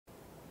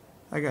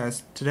Hi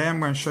guys, today I'm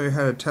going to show you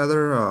how to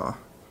tether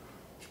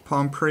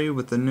Palm Pre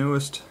with the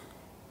newest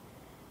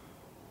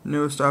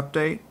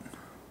update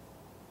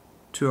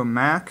to a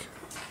Mac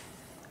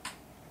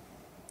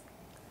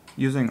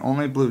using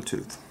only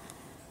Bluetooth,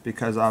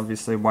 because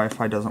obviously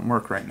Wi-Fi doesn't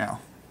work right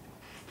now.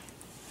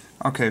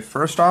 Okay,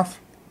 first off,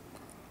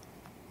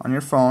 on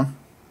your phone,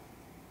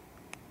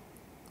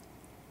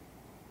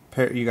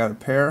 you got to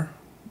pair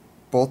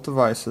both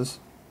devices.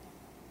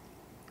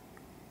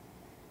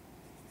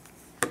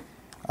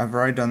 I've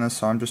already done this,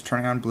 so I'm just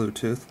turning on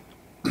Bluetooth.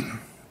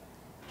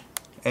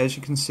 As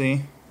you can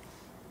see,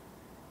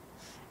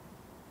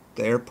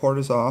 the airport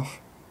is off,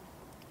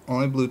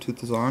 only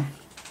Bluetooth is on.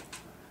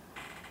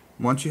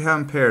 Once you have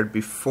them paired,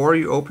 before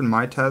you open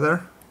My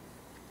Tether,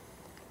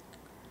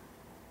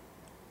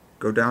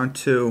 go down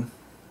to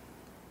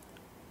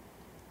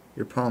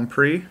your Palm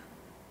Pre,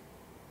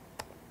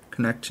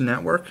 connect to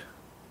network.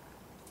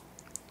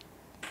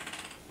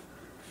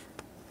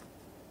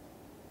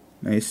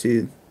 Now you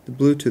see the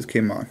Bluetooth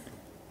came on.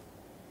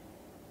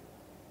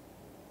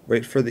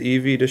 Wait for the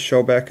EV to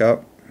show back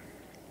up.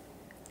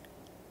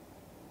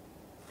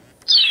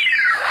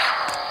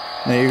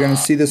 Now you're going to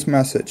see this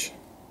message.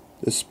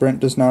 The Sprint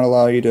does not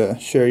allow you to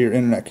share your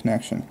internet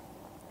connection.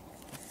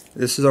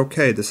 This is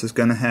okay. This is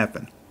going to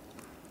happen.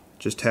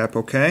 Just tap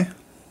OK.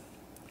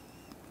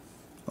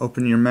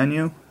 Open your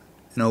menu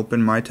and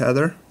open My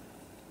Tether.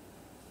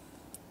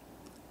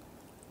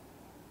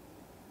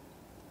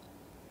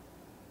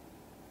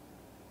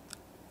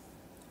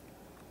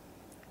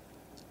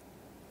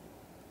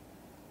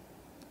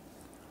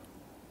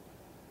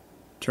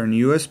 Turn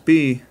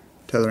USB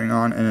tethering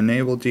on and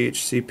enable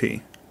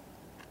DHCP.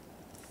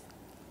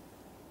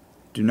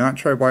 Do not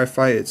try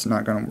Wi-Fi, it's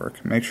not going to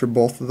work. Make sure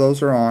both of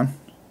those are on.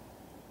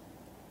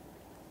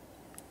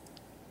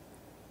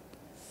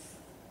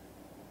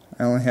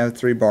 I only have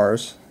 3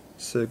 bars.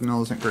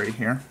 Signal isn't great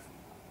here.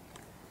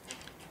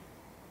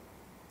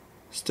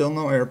 Still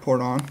no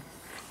airport on.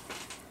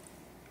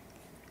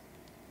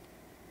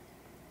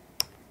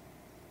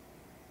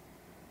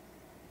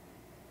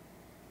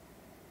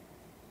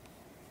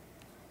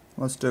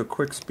 Let's do a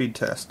quick speed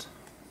test.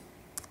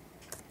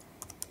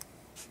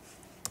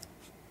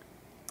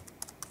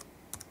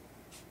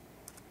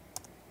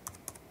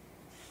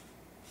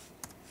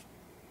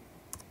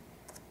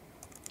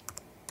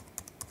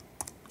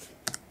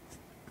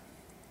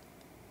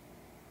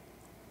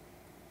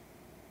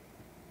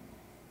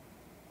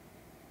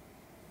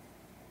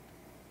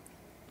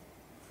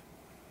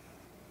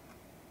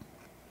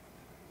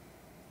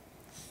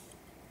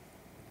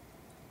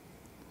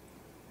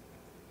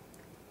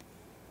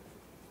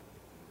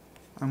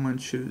 I'm going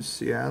to choose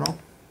Seattle.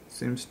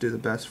 Seems to do the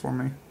best for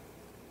me.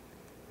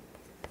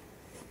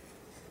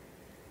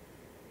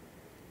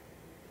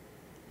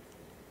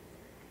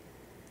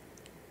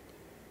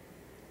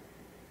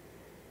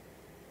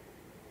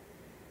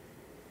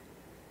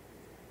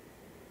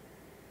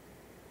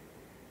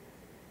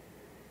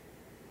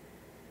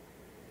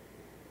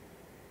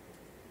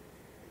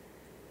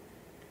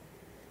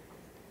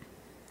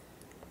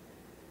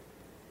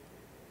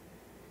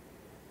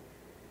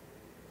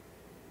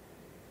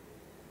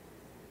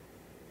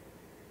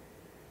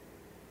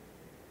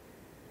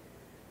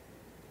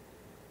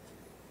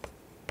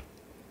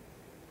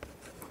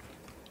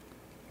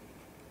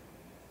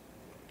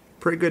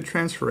 Pretty good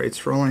transfer rates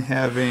for only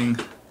having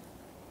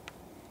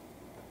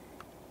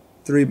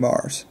 3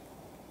 bars.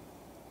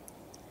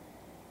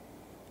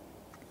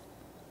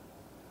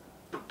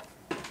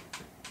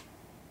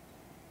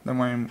 Then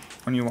when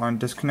you want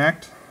to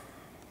disconnect,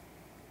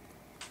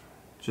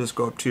 just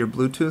go up to your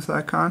Bluetooth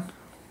icon,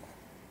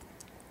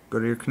 go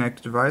to your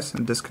connected device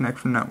and disconnect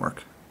from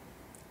network.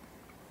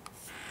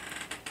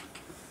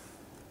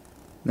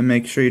 Then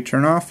make sure you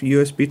turn off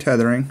USB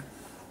tethering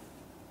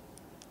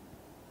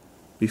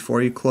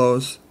before you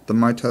close the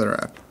My Tether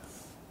app.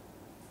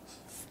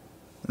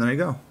 And there you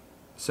go.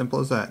 Simple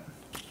as that.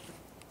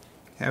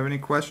 Have any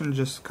questions,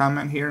 just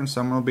comment here and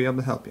someone will be able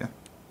to help you.